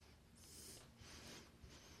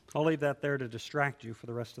I'll leave that there to distract you for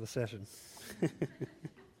the rest of the session.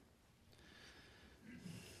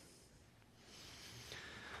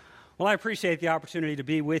 Well, I appreciate the opportunity to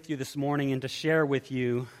be with you this morning and to share with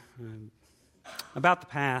you about the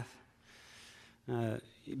path.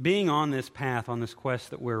 Being on this path, on this quest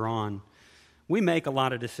that we're on, we make a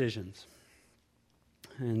lot of decisions.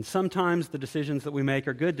 And sometimes the decisions that we make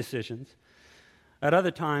are good decisions. At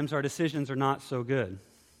other times, our decisions are not so good.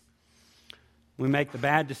 We make the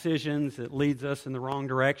bad decisions that leads us in the wrong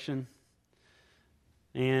direction.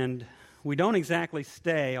 And we don't exactly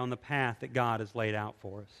stay on the path that God has laid out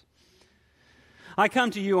for us. I come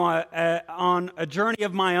to you on a journey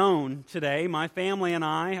of my own today. My family and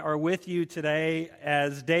I are with you today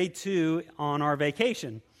as day 2 on our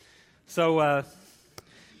vacation. So,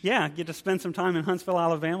 get to spend some time in Huntsville,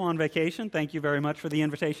 Alabama on vacation. Thank you very much for the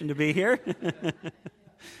invitation to be here.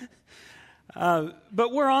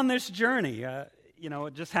 But we're on this journey.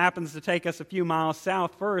 It just happens to take us a few miles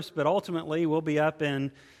south first, but ultimately we'll be up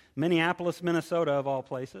in Minneapolis, Minnesota, of all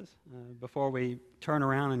places, before we turn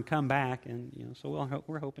around and come back. And so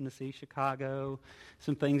we're hoping to see Chicago,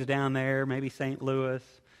 some things down there, maybe St. Louis.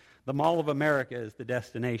 The Mall of America is the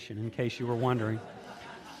destination, in case you were wondering.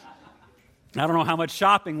 I don't know how much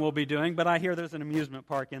shopping we'll be doing, but I hear there's an amusement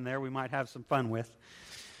park in there we might have some fun with.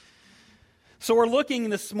 So we're looking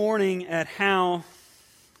this morning at how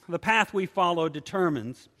the path we follow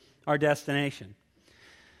determines our destination.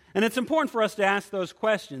 And it's important for us to ask those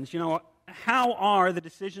questions. How are the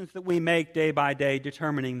decisions that we make day by day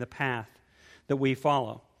determining the path that we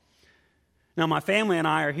follow? Now, my family and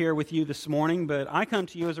I are here with you this morning, but I come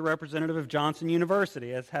to you as a representative of Johnson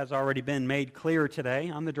University, as has already been made clear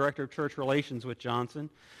today. I'm the Director of Church Relations with Johnson.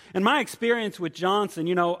 And my experience with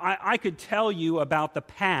Johnson, I could tell you about the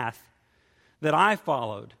path that I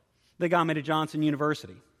followed that got me to Johnson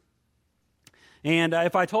University. And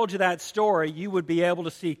if I told you that story, you would be able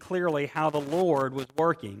to see clearly how the Lord was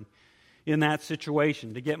working in that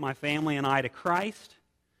situation to get my family and I to Christ,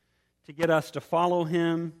 to get us to follow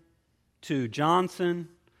Him to Johnson,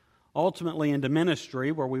 ultimately into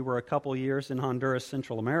ministry, where we were a couple years in Honduras,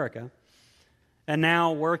 Central America, and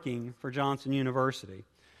now working for Johnson University.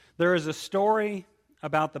 There is a story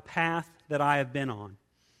about the path that I have been on.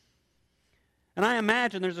 And I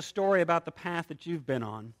imagine there's a story about the path that you've been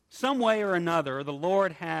on. Some way or another, the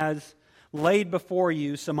Lord has laid before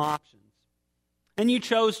you some options. And you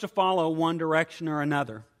chose to follow one direction or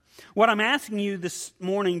another. What I'm asking you this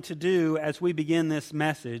morning to do as we begin this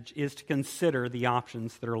message is to consider the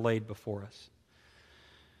options that are laid before us.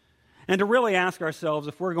 And to really ask ourselves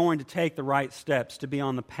if we're going to take the right steps to be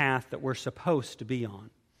on the path that we're supposed to be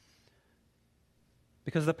on.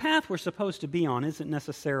 Because the path we're supposed to be on isn't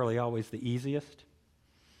necessarily always the easiest.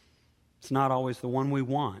 It's not always the one we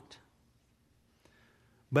want.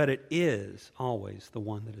 But it is always the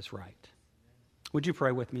one that is right. Would you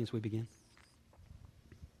pray with me as we begin?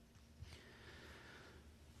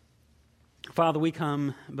 Father, we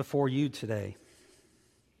come before you today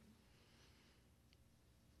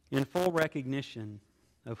in full recognition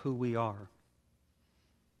of who we are,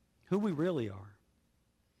 who we really are.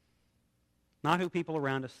 Not who people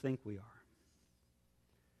around us think we are.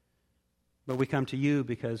 But we come to you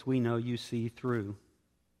because we know you see through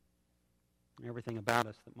everything about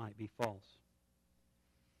us that might be false.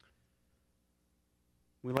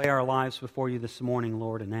 We lay our lives before you this morning,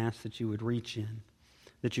 Lord, and ask that you would reach in,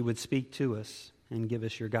 that you would speak to us and give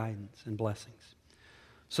us your guidance and blessings,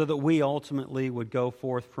 so that we ultimately would go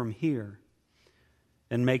forth from here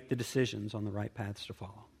and make the decisions on the right paths to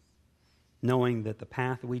follow, knowing that the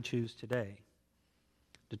path we choose today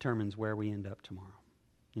determines where we end up tomorrow.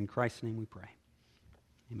 In Christ's name we pray.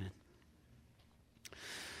 Amen.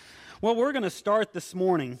 Well, we're going to start this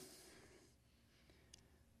morning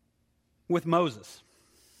with Moses.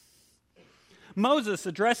 Moses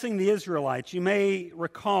addressing the Israelites. You may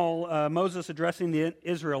recall Moses addressing the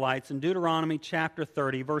Israelites in Deuteronomy chapter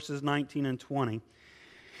 30, verses 19 and 20.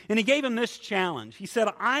 And he gave them this challenge. He said,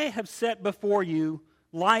 I have set before you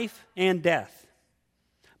life and death,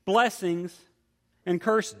 blessings and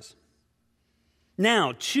curses.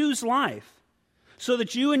 Now, choose life, so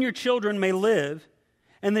that you and your children may live,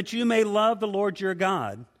 and that you may love the Lord your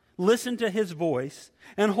God, listen to His voice,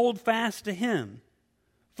 and hold fast to Him.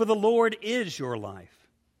 For the Lord is your life,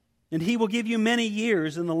 and He will give you many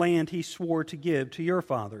years in the land He swore to give to your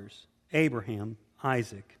fathers, Abraham,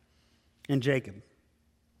 Isaac, and Jacob.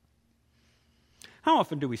 How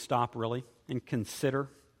often do we stop, really, and consider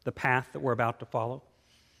the path that we're about to follow?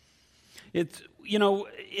 It's,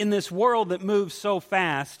 in this world that moves so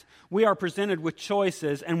fast, we are presented with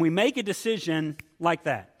choices, and we make a decision like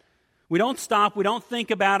that. We don't stop. We don't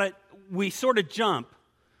think about it. We sort of jump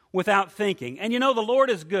without thinking. And you know, the Lord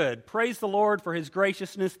is good. Praise the Lord for His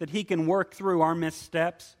graciousness that He can work through our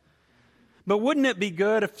missteps. But wouldn't it be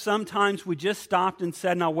good if sometimes we just stopped and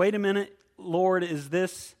said, now wait a minute, Lord, is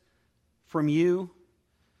this from you?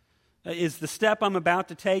 Is the step I'm about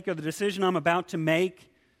to take or the decision I'm about to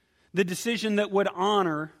make the decision that would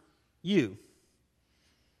honor you?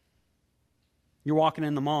 You're walking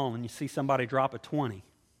in the mall and you see somebody drop a 20.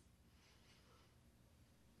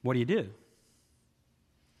 What do?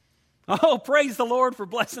 Oh, praise the Lord for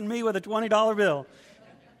blessing me with a $20 bill.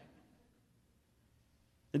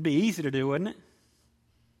 It'd be easy to do, wouldn't it?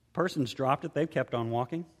 Person's dropped it, they've kept on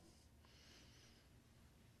walking.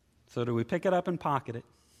 So do we pick it up and pocket it?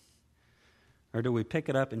 Or do we pick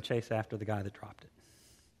it up and chase after the guy that dropped it?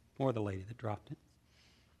 Or the lady that dropped it?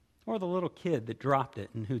 Or the little kid that dropped it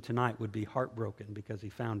and who tonight would be heartbroken because he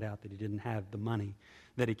found out that he didn't have the money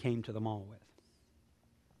that he came to the mall with?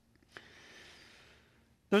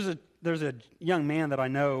 There's a young man that I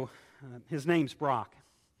know, his name's Brock.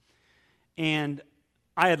 And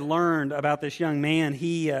I had learned about this young man.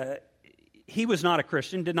 He was not a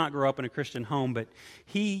Christian, did not grow up in a Christian home, but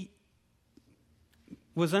he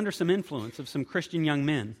was under some influence of some Christian young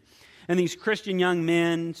men. And these Christian young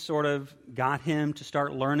men sort of got him to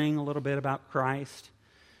start learning a little bit about Christ.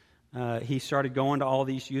 He started going to all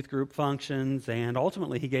these youth group functions, and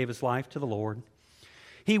ultimately he gave his life to the Lord.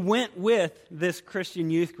 He went with this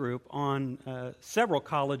Christian youth group on several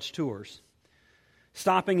college tours,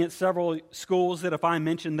 stopping at several schools that if I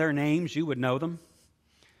mentioned their names, you would know them.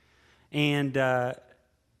 And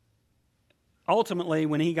ultimately,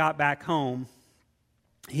 when he got back home,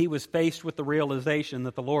 he was faced with the realization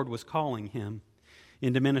that the Lord was calling him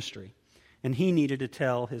into ministry, and he needed to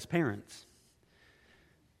tell his parents.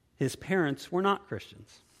 His parents were not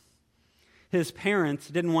Christians. His parents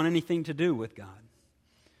didn't want anything to do with God.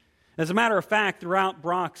 As a matter of fact, throughout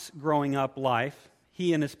Brock's growing up life,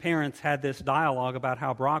 he and his parents had this dialogue about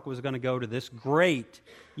how Brock was going to go to this great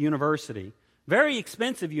university, very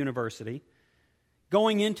expensive university,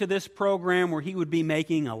 going into this program where he would be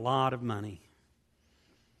making a lot of money.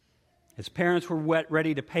 His parents were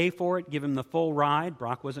ready to pay for it, give him the full ride.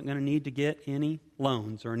 Brock wasn't going to need to get any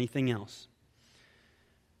loans or anything else.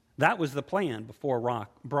 That was the plan before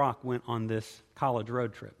Brock went on this college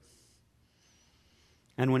road trip.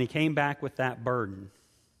 And when he came back with that burden,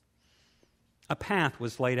 a path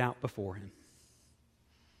was laid out before him.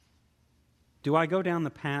 Do I go down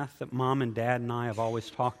the path that Mom and Dad and I have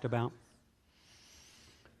always talked about?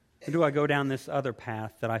 Or do I go down this other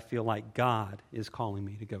path that I feel like God is calling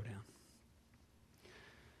me to go down?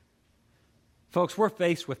 Folks, we're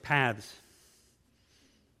faced with paths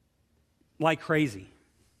like crazy.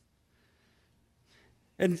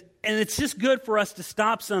 And it's just good for us to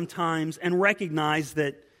stop sometimes and recognize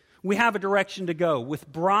that we have a direction to go. With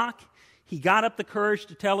Brock, he got up the courage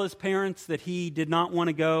to tell his parents that he did not want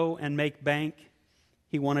to go and make bank.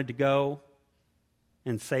 He wanted to go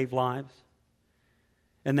and save lives.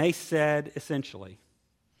 And they said, essentially,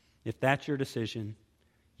 if that's your decision,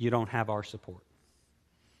 you don't have our support.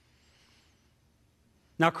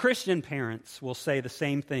 Now, Christian parents will say the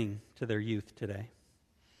same thing to their youth today.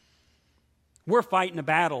 We're fighting a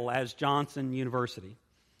battle as Johnson University,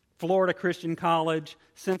 Florida Christian College,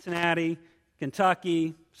 Cincinnati,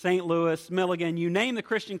 Kentucky, St. Louis, Milligan, you name the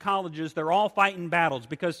Christian colleges, they're all fighting battles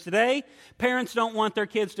because today parents don't want their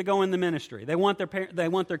kids to go in the ministry. They want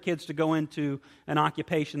their kids to go into an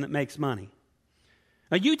occupation that makes money.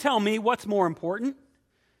 Now you tell me what's more important,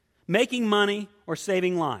 making money or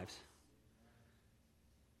saving lives?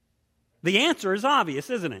 The answer is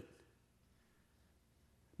obvious, isn't it?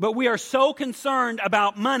 But we are so concerned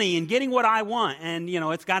about money and getting what I want and,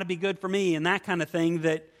 it's got to be good for me and that kind of thing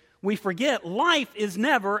that we forget life is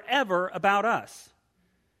never, ever about us.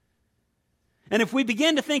 And if we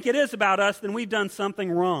begin to think it is about us, then we've done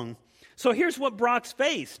something wrong. So here's what Brock's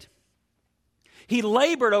faced. He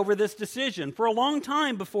labored over this decision for a long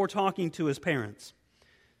time before talking to his parents.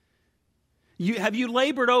 Have you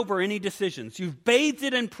labored over any decisions? You've bathed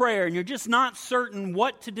it in prayer and you're just not certain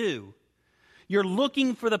what to do. You're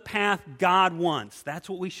looking for the path God wants. That's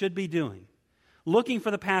what we should be doing. Looking for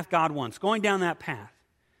the path God wants, going down that path.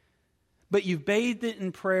 But you've bathed it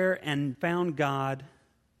in prayer and found God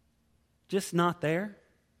just not there,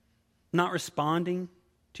 not responding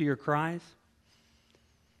to your cries.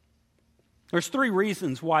 There's 3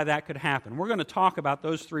 reasons why that could happen. We're going to talk about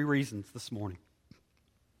those 3 reasons this morning.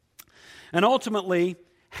 And ultimately,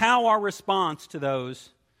 how our response to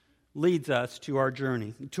those leads us to our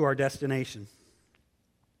journey, to our destination.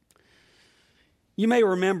 You may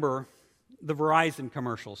remember the Verizon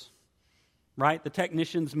commercials. right? The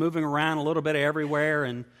technician's moving around a little bit everywhere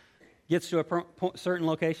and gets to a certain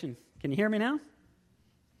location. Can you hear me now?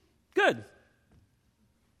 Good.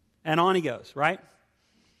 And on he goes, right?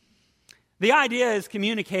 The idea is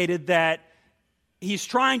communicated that he's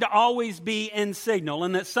trying to always be in signal,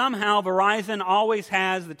 and that somehow Verizon always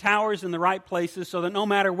has the towers in the right places so that no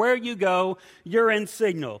matter where you go, you're in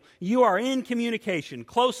signal. You are in communication,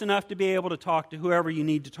 close enough to be able to talk to whoever you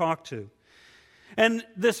need to talk to. And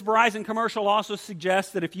this Verizon commercial also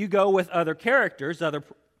suggests that if you go with other carriers, other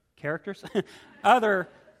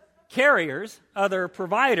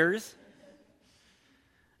providers,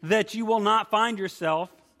 that you will not find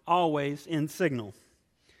yourself always in signal.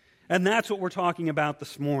 And that's what we're talking about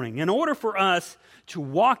this morning. In order for us to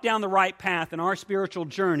walk down the right path in our spiritual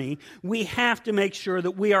journey, we have to make sure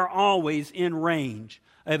that we are always in range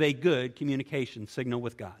of a good communication signal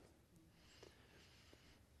with God.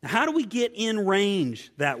 How do we get in range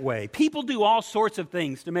that way? People do all sorts of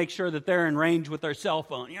things to make sure that they're in range with their cell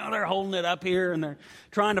phone. They're holding it up here and they're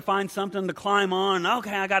trying to find something to climb on.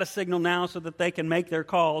 Okay, I got a signal now so that they can make their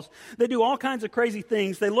calls. They do all kinds of crazy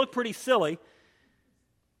things. They look pretty silly.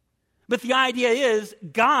 But the idea is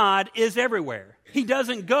God is everywhere. He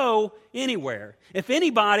doesn't go anywhere. If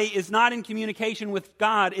anybody is not in communication with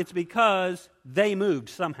God, it's because they moved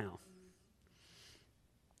somehow.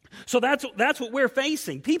 So that's what we're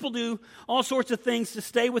facing. People do all sorts of things to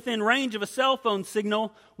stay within range of a cell phone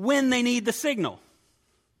signal when they need the signal.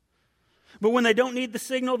 But when they don't need the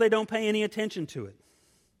signal, they don't pay any attention to it.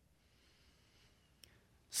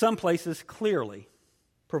 Some places clearly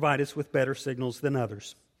provide us with better signals than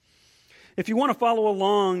others. If you want to follow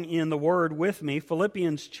along in the Word with me,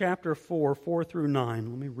 Philippians chapter 4, 4 through 9.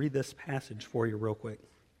 Let me read this passage for you real quick.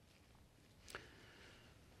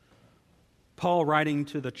 Paul writing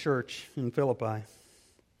to the church in Philippi.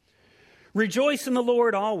 Rejoice in the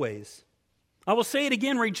Lord always. I will say it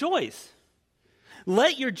again, rejoice.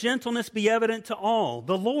 Let your gentleness be evident to all.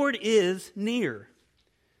 The Lord is near.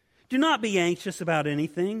 Do not be anxious about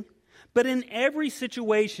anything, but in every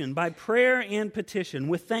situation, by prayer and petition,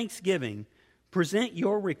 with thanksgiving, present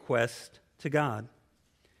your request to God.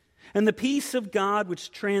 And the peace of God,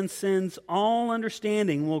 which transcends all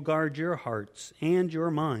understanding, will guard your hearts and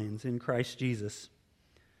your minds in Christ Jesus.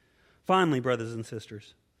 Finally, brothers and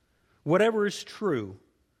sisters, whatever is true,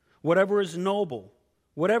 whatever is noble,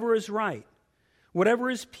 whatever is right, whatever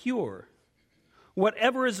is pure,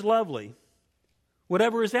 whatever is lovely,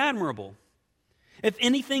 whatever is admirable, if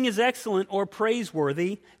anything is excellent or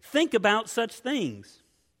praiseworthy, think about such things.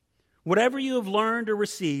 Whatever you have learned or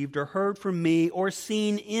received or heard from me or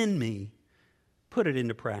seen in me, put it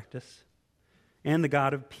into practice, and the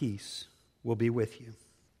God of peace will be with you.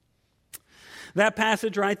 That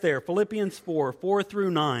passage right there, Philippians 4, 4 through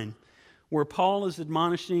 9, where Paul is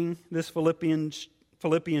admonishing this Philippian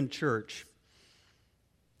church.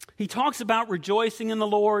 He talks about rejoicing in the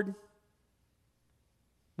Lord.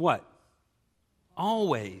 What?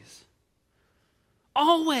 Always.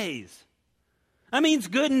 Always. That means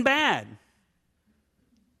good and bad.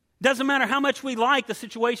 Doesn't matter how much we like the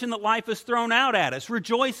situation that life has thrown out at us.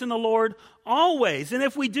 Rejoice in the Lord always. And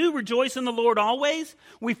if we do rejoice in the Lord always,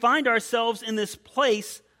 we find ourselves in this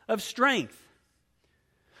place of strength.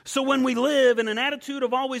 So when we live in an attitude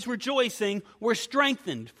of always rejoicing, we're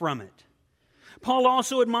strengthened from it. Paul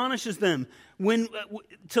also admonishes them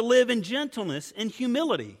to live in gentleness and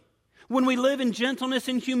humility. When we live in gentleness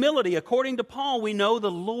and humility, according to Paul, we know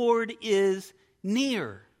the Lord is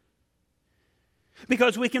near.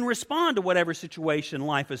 Because we can respond to whatever situation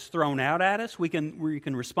life has thrown out at us. We can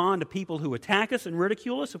respond to people who attack us and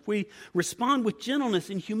ridicule us. If we respond with gentleness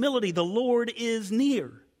and humility, the Lord is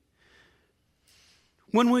near.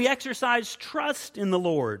 When we exercise trust in the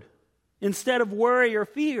Lord instead of worry or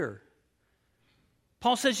fear,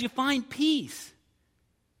 Paul says you find peace.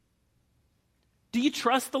 Do you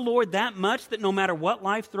trust the Lord that much that no matter what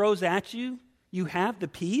life throws at you, you have the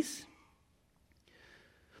peace?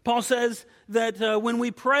 Paul says that when we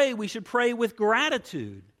pray, we should pray with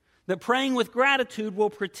gratitude. That praying with gratitude will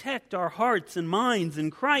protect our hearts and minds in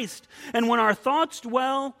Christ. And when our thoughts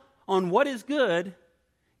dwell on what is good,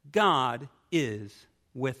 God is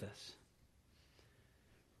with us.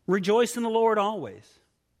 Rejoice in the Lord always.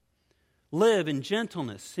 Live in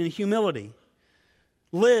gentleness and humility.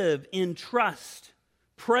 Live in trust.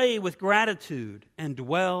 Pray with gratitude and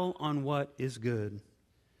dwell on what is good.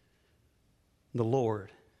 The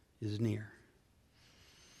Lord is near.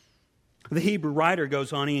 The Hebrew writer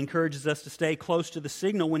goes on, he encourages us to stay close to the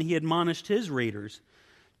signal when he admonished his readers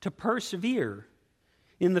to persevere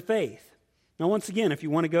in the faith. Now once again, if you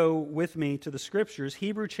want to go with me to the Scriptures,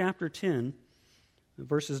 Hebrews chapter 10,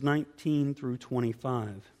 verses 19 through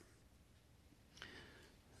 25.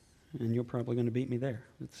 And you're probably going to beat me there.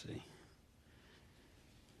 Let's see.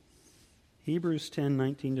 Hebrews 10,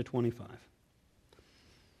 19 to 25.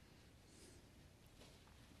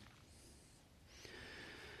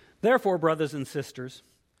 Therefore, brothers and sisters,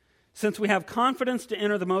 since we have confidence to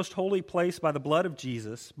enter the most holy place by the blood of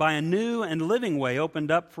Jesus, by a new and living way opened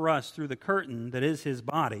up for us through the curtain that is his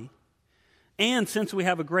body, and since we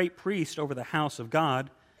have a great priest over the house of God,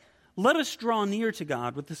 let us draw near to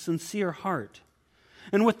God with a sincere heart,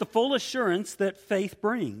 and with the full assurance that faith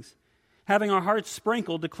brings, having our hearts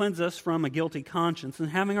sprinkled to cleanse us from a guilty conscience,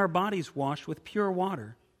 and having our bodies washed with pure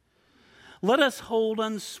water. Let us hold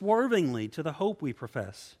unswervingly to the hope we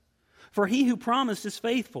profess, for he who promised is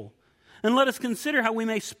faithful. And let us consider how we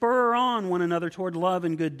may spur on one another toward love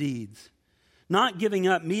and good deeds, not giving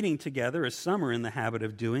up meeting together as some are in the habit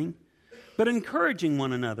of doing, but encouraging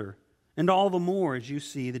one another, and all the more as you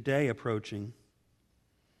see the day approaching.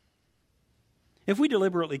 If we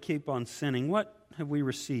deliberately keep on sinning, what have we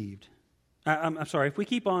received? If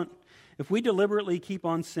we deliberately keep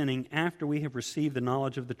on sinning after we have received the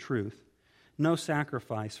knowledge of the truth, no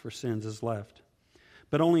sacrifice for sins is left,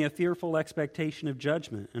 but only a fearful expectation of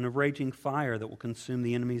judgment and of raging fire that will consume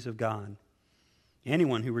the enemies of God.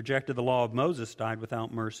 Anyone who rejected the law of Moses died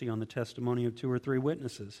without mercy on the testimony of 2 or 3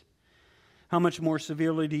 witnesses. How much more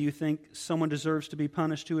severely do you think someone deserves to be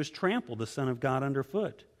punished who has trampled the Son of God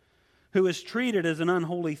underfoot, who has treated as an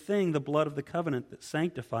unholy thing the blood of the covenant that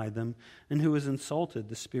sanctified them, and who has insulted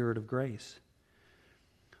the Spirit of grace?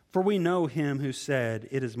 For we know him who said,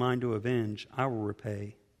 "It is mine to avenge, I will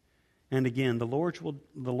repay." And again, the Lord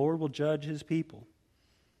will judge his people.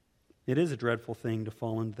 It is a dreadful thing to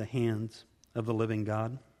fall into the hands of the living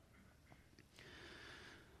God.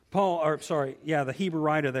 The Hebrew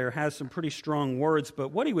writer there has some pretty strong words, but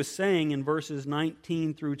what he was saying in verses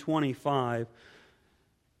 19 through 25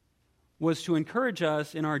 was to encourage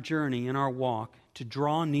us in our journey, in our walk, to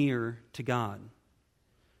draw near to God.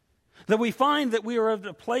 That we find that we are at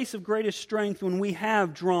a place of greatest strength when we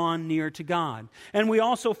have drawn near to God. And we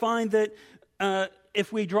also find that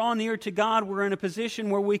if we draw near to God, we're in a position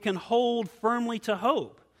where we can hold firmly to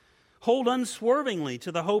hope. Hold unswervingly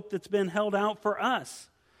to the hope that's been held out for us.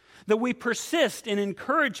 That we persist in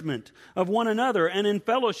encouragement of one another and in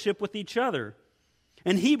fellowship with each other.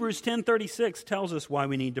 And Hebrews 10:36 tells us why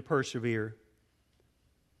we need to persevere.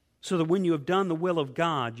 So that when you have done the will of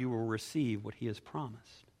God, you will receive what he has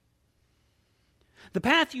promised. The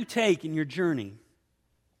path you take in your journey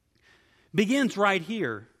begins right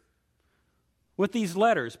here with these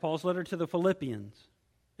letters, Paul's letter to the Philippians,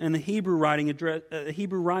 and the Hebrew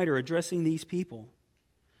writer addressing these people.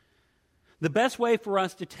 The best way for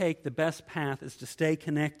us to take the best path is to stay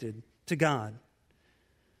connected to God.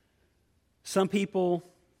 Some people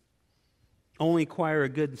only acquire a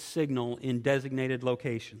good signal in designated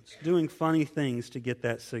locations, doing funny things to get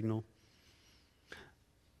that signal.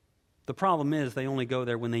 The problem is they only go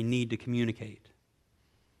there when they need to communicate.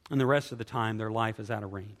 And the rest of the time, their life is out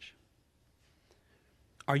of range.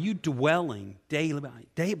 Are you dwelling day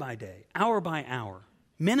by day, hour by hour,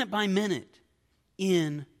 minute by minute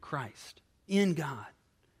in Christ, in God?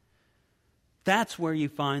 That's where you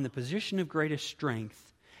find the position of greatest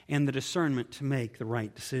strength and the discernment to make the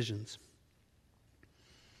right decisions.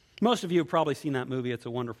 Most of you have probably seen that movie, It's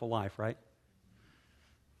a Wonderful Life, right?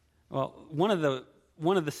 Well, one of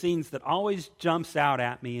the scenes that always jumps out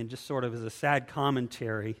at me and just sort of is a sad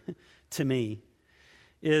commentary to me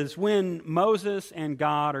is when Moses and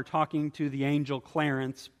God are talking to the angel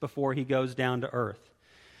Clarence before he goes down to earth.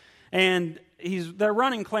 And they're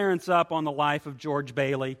running Clarence up on the life of George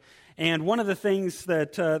Bailey. And one of the things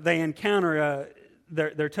that they encounter,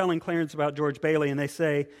 they're telling Clarence about George Bailey, and they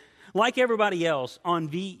say, like everybody else, on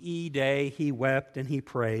VE Day he wept and he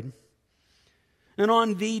prayed. And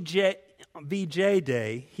on VJ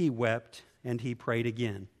Day he wept and he prayed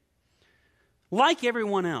again. Like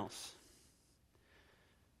everyone else.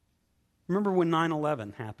 Remember when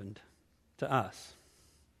 9/11 happened to us?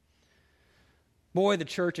 Boy, the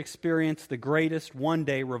church experienced the greatest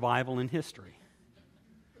one-day revival in history.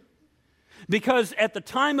 Because at the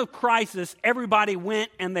time of crisis, everybody went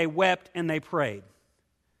and they wept and they prayed.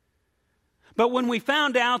 But when we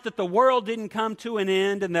found out that the world didn't come to an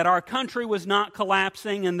end and that our country was not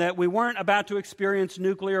collapsing and that we weren't about to experience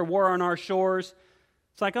nuclear war on our shores,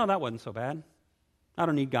 it's like, oh, that wasn't so bad. I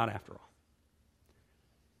don't need God after all.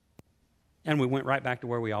 And we went right back to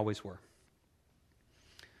where we always were.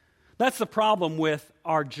 That's the problem with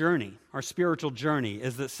our journey, our spiritual journey,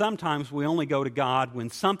 is that sometimes we only go to God when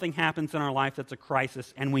something happens in our life that's a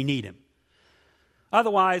crisis and we need Him.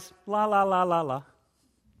 Otherwise, la, la, la, la, la.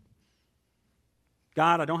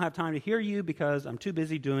 God, I don't have time to hear you because I'm too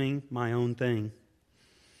busy doing my own thing.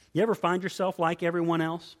 You ever find yourself like everyone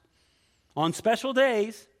else? On special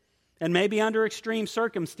days, and maybe under extreme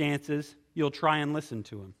circumstances, you'll try and listen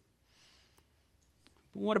to him.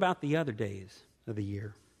 But what about the other days of the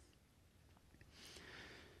year?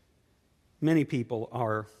 Many people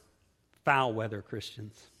are foul weather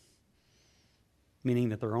Christians, meaning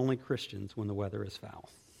that they're only Christians when the weather is foul.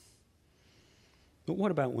 But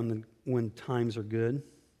what about when times are good?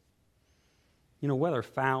 You know, whether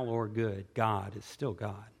foul or good, God is still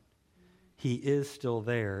God. He is still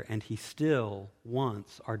there, and he still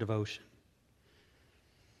wants our devotion.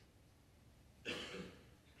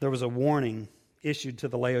 There was a warning issued to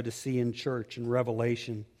the Laodicean church in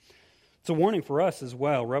Revelation. It's a warning for us as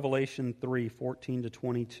well. Revelation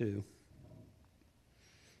 3:14-22.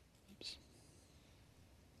 Oops.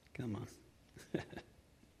 Come on.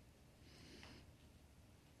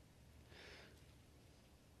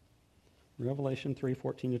 Revelation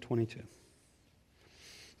 3:14-22.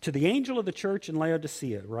 To the angel of the church in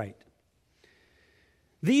Laodicea, write,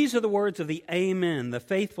 these are the words of the Amen, the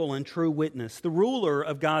faithful and true witness, the ruler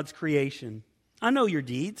of God's creation. I know your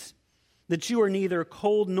deeds, that you are neither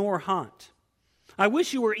cold nor hot. I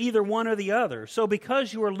wish you were either one or the other. So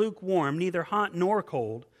because you are lukewarm, neither hot nor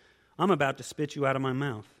cold, I'm about to spit you out of my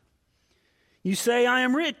mouth. You say, I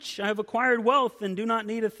am rich, I have acquired wealth and do not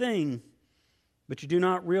need a thing. But you do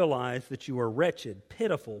not realize that you are wretched,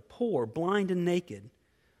 pitiful, poor, blind, and naked.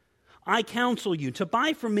 I counsel you to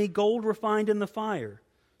buy from me gold refined in the fire,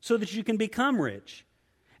 so that you can become rich,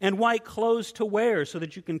 and white clothes to wear, so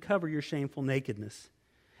that you can cover your shameful nakedness,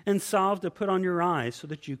 and salve to put on your eyes, so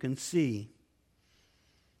that you can see.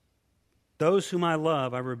 Those whom I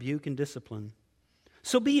love, I rebuke and discipline.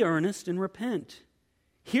 So be earnest and repent.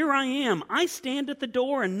 Here I am. I stand at the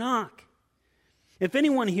door and knock. If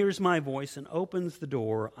anyone hears my voice and opens the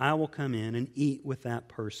door, I will come in and eat with that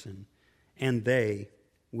person, and they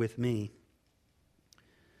with me.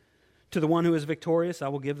 To the one who is victorious, I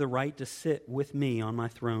will give the right to sit with me on my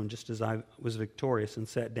throne, just as I was victorious and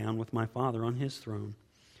sat down with my Father on his throne.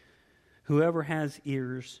 Whoever has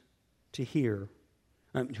ears,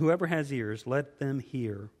 let them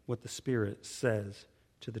hear what the Spirit says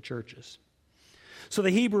to the churches. So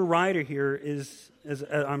the Hebrew writer here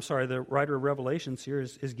the writer of Revelations here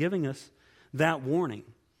is giving us that warning.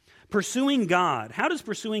 Pursuing God. How does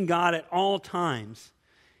pursuing God at all times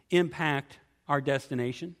impact our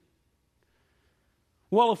destination?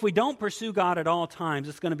 Well, if we don't pursue God at all times,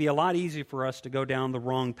 it's going to be a lot easier for us to go down the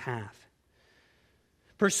wrong path.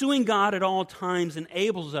 Pursuing God at all times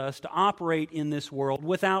enables us to operate in this world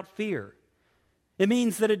without fear. It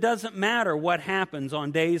means that it doesn't matter what happens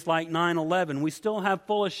on days like 9/11. We still have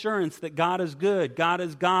full assurance that God is good, God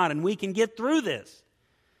is God, and we can get through this.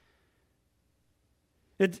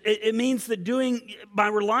 It means that by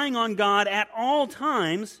relying on God at all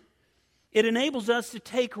times, it enables us to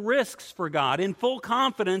take risks for God in full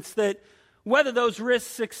confidence that whether those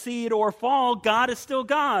risks succeed or fall, God is still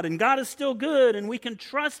God and God is still good and we can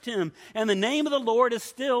trust him and the name of the Lord is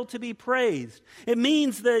still to be praised. It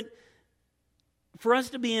means that for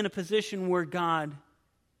us to be in a position where God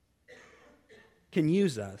can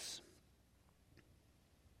use us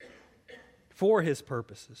for his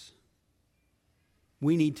purposes,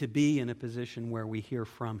 we need to be in a position where we hear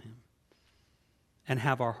from him and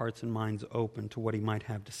have our hearts and minds open to what he might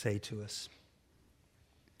have to say to us.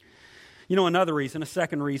 You know, a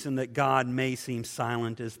second reason that God may seem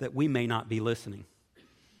silent is that we may not be listening.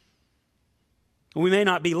 We may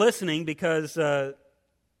not be listening because,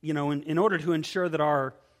 in order to ensure that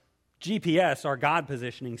our GPS, our God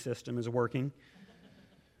positioning system, is working,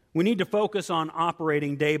 we need to focus on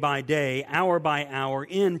operating day by day, hour by hour,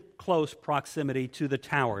 in close proximity to the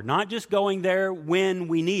tower. Not just going there when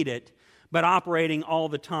we need it, but operating all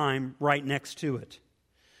the time right next to it.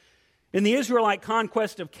 In the Israelite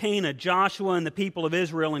conquest of Canaan, Joshua and the people of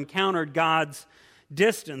Israel encountered God's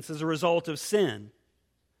distance as a result of sin.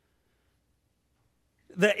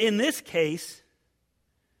 In this case,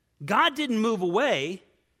 God didn't move away,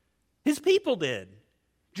 his people did.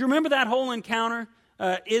 Do you remember that whole encounter?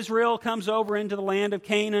 Israel comes over into the land of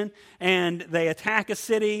Canaan and they attack a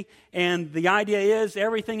city, and the idea is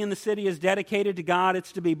everything in the city is dedicated to God.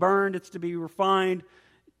 It's to be burned, it's to be refined.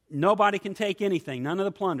 Nobody can take anything, none of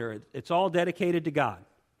the plunder. It's all dedicated to God.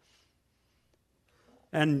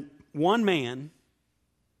 And one man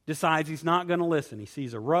decides he's not going to listen. He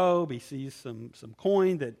sees a robe, he sees some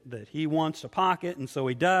coin that he wants to pocket, and so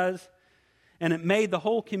he does. And it made the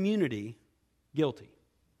whole community guilty.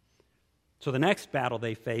 So the next battle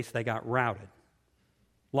they faced, they got routed.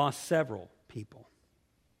 Lost several people.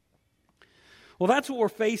 Well, that's what we're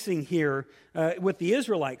facing here with the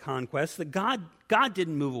Israelite conquest, that God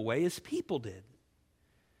didn't move away, his people did.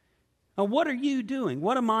 Now, what are you doing?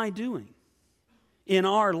 What am I doing in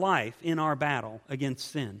our life, in our battle against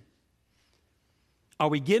sin? Are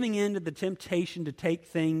we giving in to the temptation to take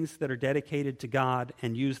things that are dedicated to God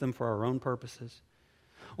and use them for our own purposes?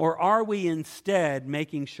 Or are we instead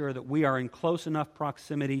making sure that we are in close enough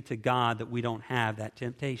proximity to God that we don't have that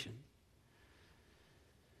temptation?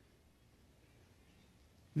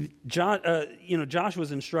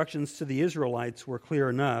 Joshua's instructions to the Israelites were clear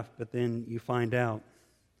enough, but then you find out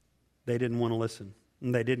they didn't want to listen.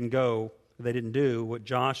 And they didn't do what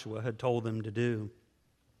Joshua had told them to do.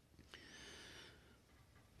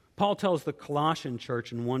 Paul tells the Colossian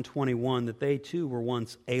church in 1:21 that they too were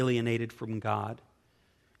once alienated from God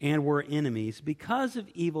and were enemies because of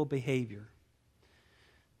evil behavior.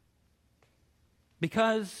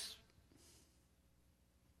 Because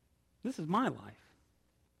this is my life.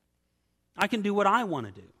 I can do what I want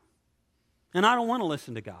to do. And I don't want to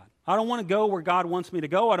listen to God. I don't want to go where God wants me to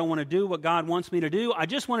go. I don't want to do what God wants me to do. I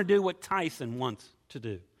just want to do what Tyson wants to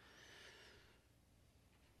do.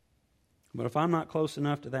 But if I'm not close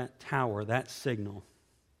enough to that tower, that signal,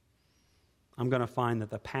 I'm going to find that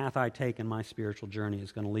the path I take in my spiritual journey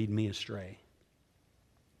is going to lead me astray.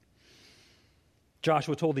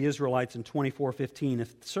 Joshua told the Israelites in 24:15,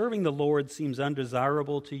 if serving the Lord seems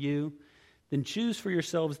undesirable to you, then choose for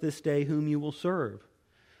yourselves this day whom you will serve,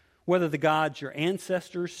 whether the gods your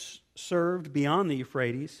ancestors served beyond the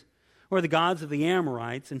Euphrates, or the gods of the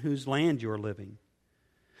Amorites in whose land you are living.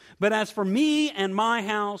 But as for me and my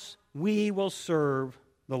house, we will serve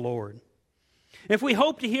the Lord. If we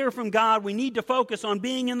hope to hear from God, we need to focus on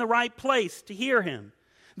being in the right place to hear Him.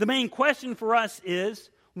 The main question for us is,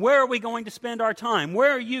 where are we going to spend our time?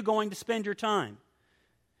 Where are you going to spend your time?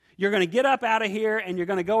 You're going to get up out of here and you're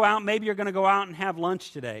going to go out. Maybe you're going to go out and have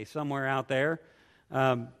lunch today somewhere out there.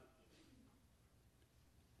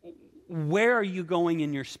 Where are you going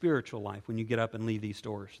in your spiritual life when you get up and leave these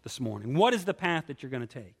doors this morning? What is the path that you're going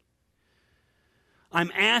to take?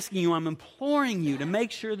 I'm asking you, I'm imploring you to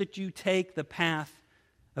make sure that you take the path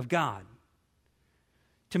of God.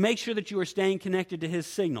 To make sure that you are staying connected to His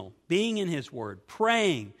signal, being in His Word,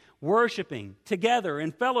 praying, worshiping together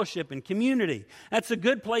in fellowship and community. That's a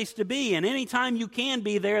good place to be, and anytime you can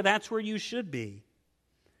be there, that's where you should be.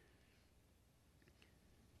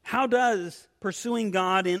 How does pursuing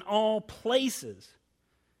God in all places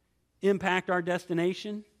impact our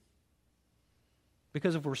destination?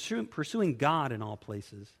 Because if we're pursuing God in all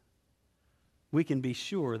places, we can be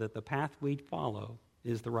sure that the path we follow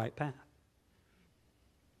is the right path.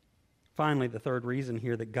 Finally, the third reason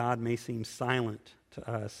here that God may seem silent to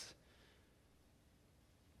us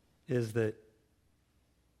is that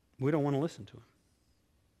we don't want to listen to Him.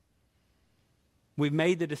 We've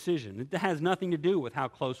made the decision. It has nothing to do with how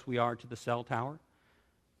close we are to the cell tower,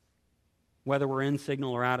 whether we're in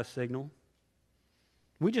signal or out of signal.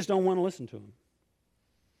 We just don't want to listen to Him.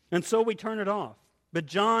 And so we turn it off. But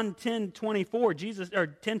John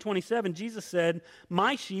 10:27, Jesus said,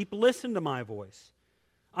 "My sheep listen to my voice.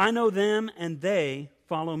 I know them and they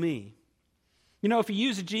follow me." You know, if you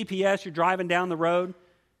use a GPS, you're driving down the road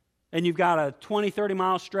and you've got a 20, 30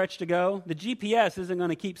 mile stretch to go, the GPS isn't going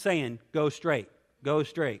to keep saying, go straight, go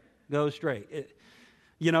straight, go straight.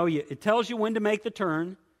 It tells you when to make the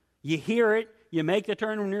turn. You hear it. You make the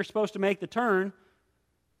turn when you're supposed to make the turn.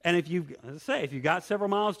 And if you've got several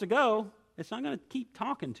miles to go, it's not going to keep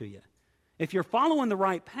talking to you. If you're following the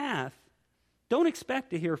right path, don't expect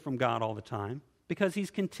to hear from God all the time because He's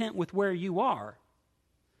content with where you are.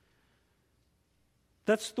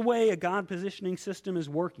 That's the way a God positioning system is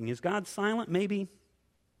working. Is God silent? Maybe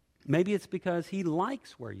it's because He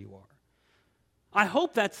likes where you are. I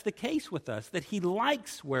hope that's the case with us, that He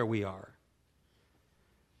likes where we are.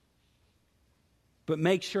 But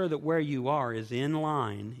make sure that where you are is in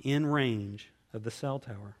line, in range of the cell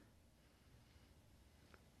tower.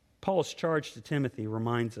 Paul's charge to Timothy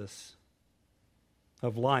reminds us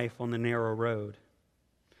of life on the narrow road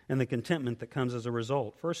and the contentment that comes as a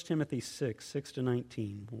result. 1 Timothy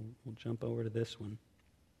 6:6-19. We'll jump over to this one.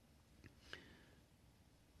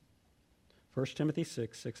 1 Timothy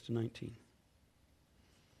 6:6-19.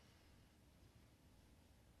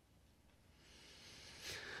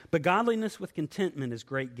 But godliness with contentment is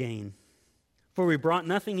great gain. For we brought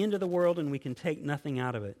nothing into the world, and we can take nothing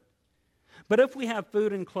out of it. But if we have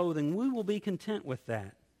food and clothing, we will be content with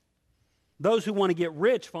that. Those who want to get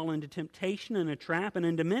rich fall into temptation and a trap, and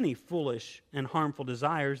into many foolish and harmful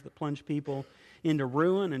desires that plunge people into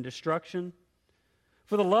ruin and destruction.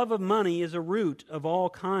 For the love of money is a root of all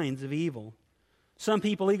kinds of evil. Some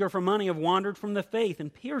people eager for money have wandered from the faith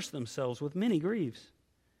and pierced themselves with many griefs.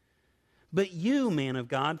 But you, man of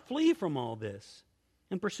God, flee from all this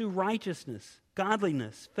and pursue righteousness,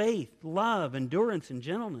 godliness, faith, love, endurance, and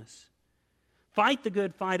gentleness. Fight the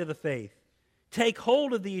good fight of the faith. Take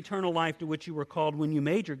hold of the eternal life to which you were called when you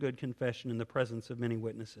made your good confession in the presence of many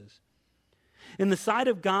witnesses. In the sight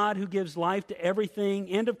of God, who gives life to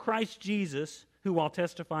everything, and of Christ Jesus, who while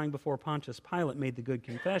testifying before Pontius Pilate made the good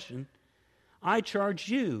confession, I charge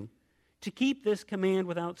you to keep this command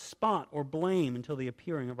without spot or blame until the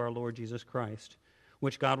appearing of our Lord Jesus Christ,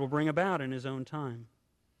 which God will bring about in His own time.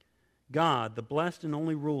 God, the blessed and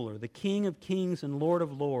only ruler, the King of kings and Lord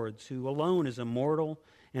of lords, who alone is immortal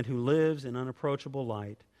and who lives in unapproachable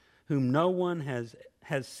light, whom no one has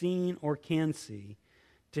seen or can see,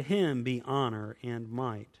 to Him be honor and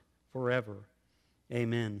might forever.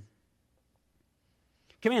 Amen.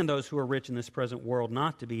 Command those who are rich in this present world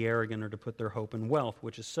not to be arrogant or to put their hope in wealth,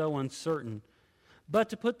 which is so uncertain, but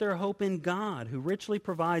to put their hope in God, who richly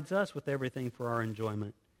provides us with everything for our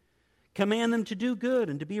enjoyment. Command them to do good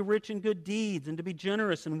and to be rich in good deeds and to be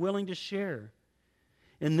generous and willing to share.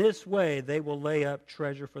 In this way, they will lay up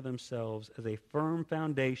treasure for themselves as a firm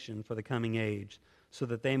foundation for the coming age, so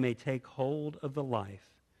that they may take hold of the life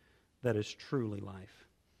that is truly life.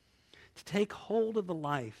 To take hold of the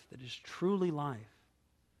life that is truly life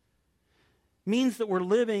means that we're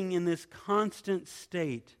living in this constant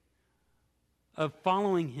state of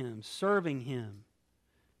following Him, serving Him,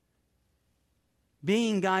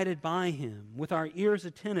 being guided by Him, with our ears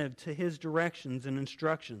attentive to His directions and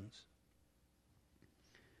instructions.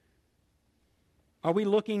 Are we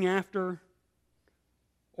looking after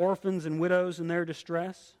orphans and widows in their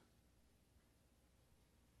distress?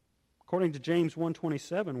 According to James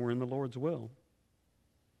 1:27, we're in the Lord's will.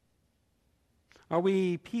 Are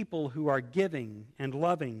we people who are giving and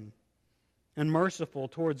loving and merciful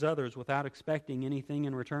towards others without expecting anything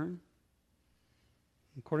in return?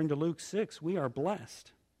 According to Luke 6, we are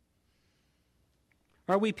blessed.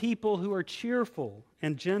 Are we people who are cheerful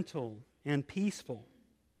and gentle and peaceful?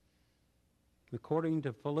 According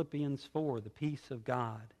to Philippians 4, the peace of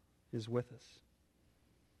God is with us.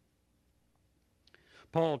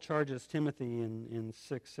 Paul charges Timothy in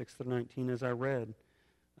 6:6-19, as I read,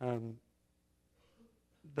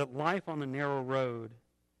 that life on the narrow road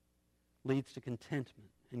leads to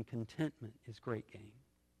contentment, and contentment is great gain.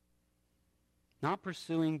 Not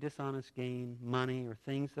pursuing dishonest gain, money, or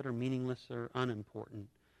things that are meaningless or unimportant,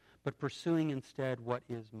 but pursuing instead what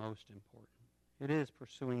is most important. It is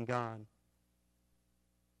pursuing God.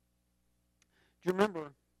 Do you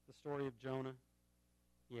remember the story of Jonah?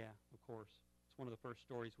 Yeah, of course. It's one of the first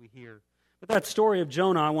stories we hear. But that story of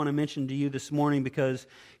Jonah I want to mention to you this morning, because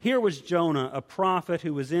here was Jonah, a prophet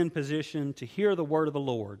who was in position to hear the word of the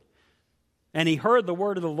Lord. And he heard the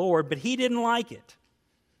word of the Lord, but he didn't like it.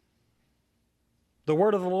 The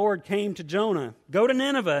word of the Lord came to Jonah, go to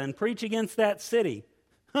Nineveh and preach against that city.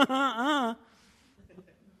 I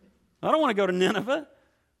don't want to go to Nineveh.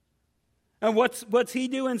 And what's he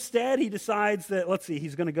do instead? He decides that,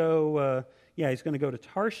 he's going to go, he's going to go to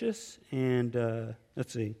Tarshish, and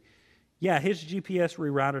his GPS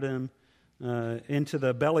rerouted him into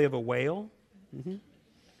the belly of a whale.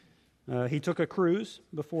 He took a cruise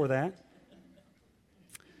before that.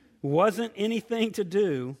 Wasn't anything to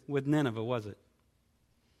do with Nineveh, was it?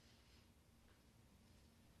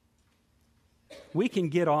 We can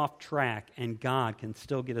get off track, and God can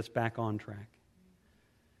still get us back on track.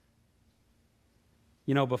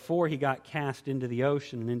 You know, before he got cast into the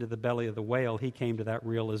ocean and into the belly of the whale, he came to that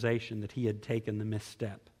realization that he had taken the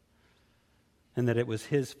misstep and that it was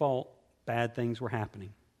his fault bad things were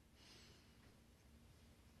happening.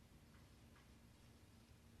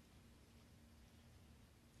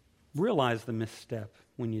 Realize the misstep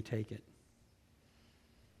when you take it.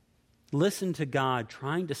 Listen to God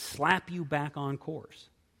trying to slap you back on course.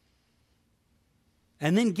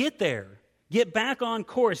 And then get there. Get back on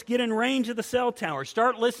course. Get in range of the cell tower.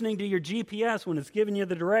 Start listening to your GPS when it's giving you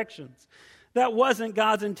the directions. That wasn't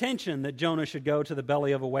God's intention that Jonah should go to the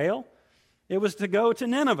belly of a whale. It was to go to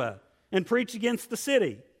Nineveh and preach against the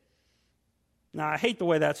city. Now, I hate the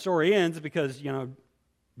way that story ends because,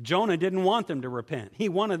 Jonah didn't want them to repent. He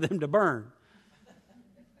wanted them to burn.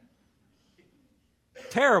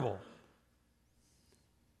 Terrible.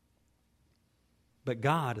 But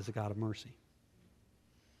God is a God of mercy.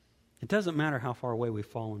 It doesn't matter how far away we've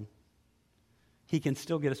fallen. He can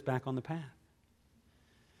still get us back on the path.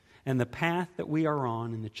 And the path that we are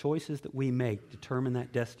on and the choices that we make determine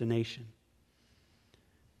that destination.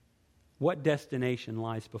 What destination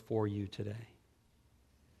lies before you today?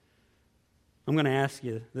 I'm going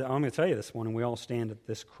to tell you this morning, we all stand at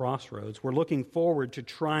this crossroads. We're looking forward to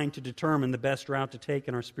trying to determine the best route to take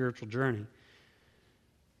in our spiritual journey,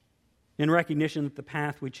 in recognition that the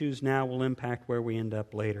path we choose now will impact where we end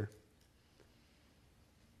up later.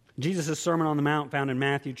 Jesus' Sermon on the Mount, found in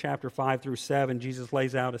Matthew chapter 5 through 7, Jesus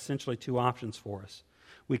lays out essentially two options for us.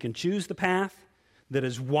 We can choose the path that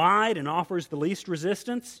is wide and offers the least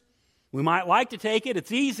resistance. We might like to take it.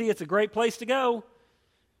 It's easy. It's a great place to go.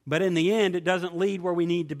 But in the end, it doesn't lead where we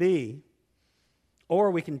need to be. Or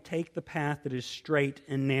we can take the path that is straight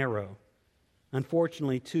and narrow.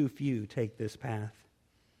 Unfortunately, too few take this path.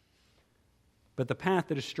 But the path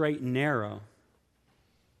that is straight and narrow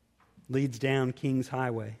leads down King's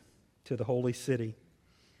Highway to the holy city,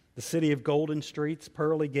 the city of golden streets,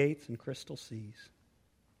 pearly gates, and crystal seas.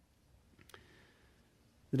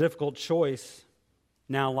 The difficult choice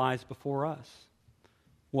now lies before us.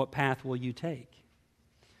 What path will you take?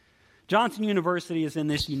 Johnson University is in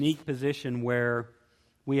this unique position where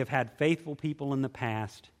we have had faithful people in the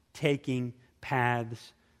past taking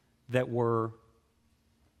paths that were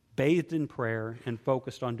bathed in prayer and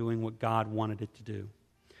focused on doing what God wanted it to do.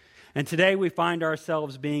 And today we find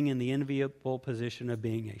ourselves being in the enviable position of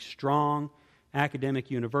being a strong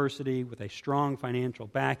academic university with a strong financial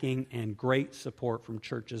backing and great support from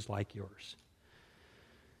churches like yours.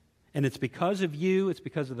 And it's because of you, it's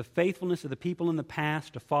because of the faithfulness of the people in the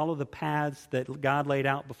past to follow the paths that God laid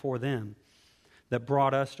out before them that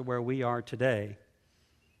brought us to where we are today,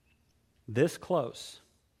 this close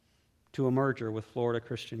to a merger with Florida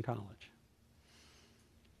Christian College.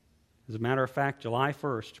 As a matter of fact, July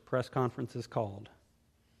 1st, a press conference is called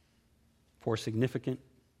for significant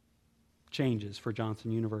changes for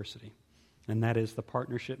Johnson University, and that is the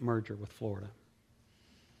partnership merger with Florida.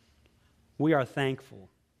 We are thankful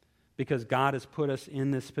because God has put us in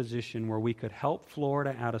this position where we could help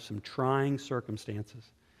Florida out of some trying circumstances.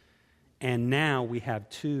 And now we have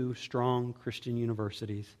two strong Christian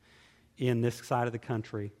universities in this side of the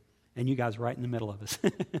country, and you guys right in the middle of us,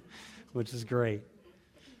 which is great.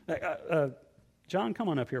 John, come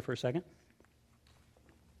on up here for a second.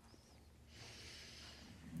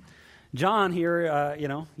 John here,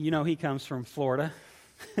 he comes from Florida.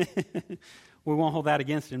 We won't hold that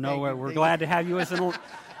against him. No, we're glad to have you as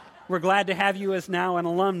we're glad to have you as now an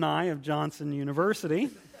alumni of Johnson University.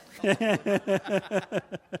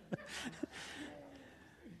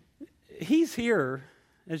 He's here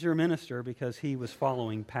as your minister because he was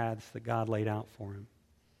following paths that God laid out for him.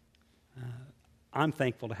 I'm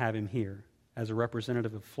thankful to have him here as a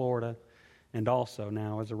representative of Florida and also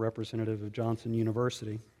now as a representative of Johnson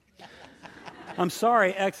University. I'm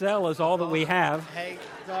sorry, XL is all that we have. Hey,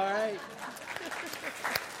 it's all right.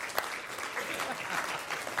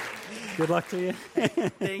 Good luck to you.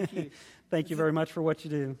 Thank you. Thank you very much for what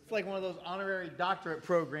you do. It's like one of those honorary doctorate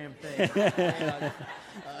program things.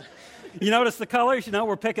 You notice the colors?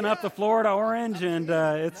 We're picking up the Florida orange, and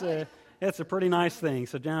it's a pretty nice thing.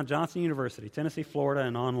 So down Johnson University, Tennessee, Florida,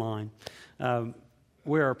 and online.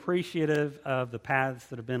 We're appreciative of the paths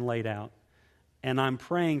that have been laid out. And I'm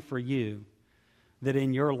praying for you that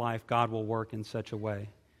in your life God will work in such a way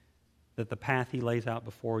that the path He lays out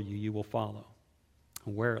before you, you will follow.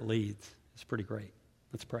 And where it leads is pretty great.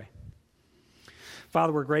 Let's pray.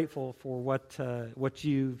 Father, we're grateful for what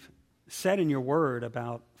you've said in your word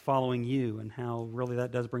about following you and how really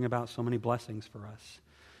that does bring about so many blessings for us.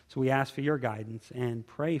 So we ask for your guidance and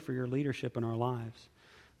pray for your leadership in our lives,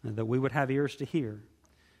 that we would have ears to hear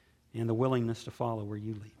and the willingness to follow where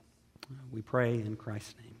you lead. We pray in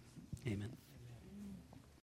Christ's name. Amen.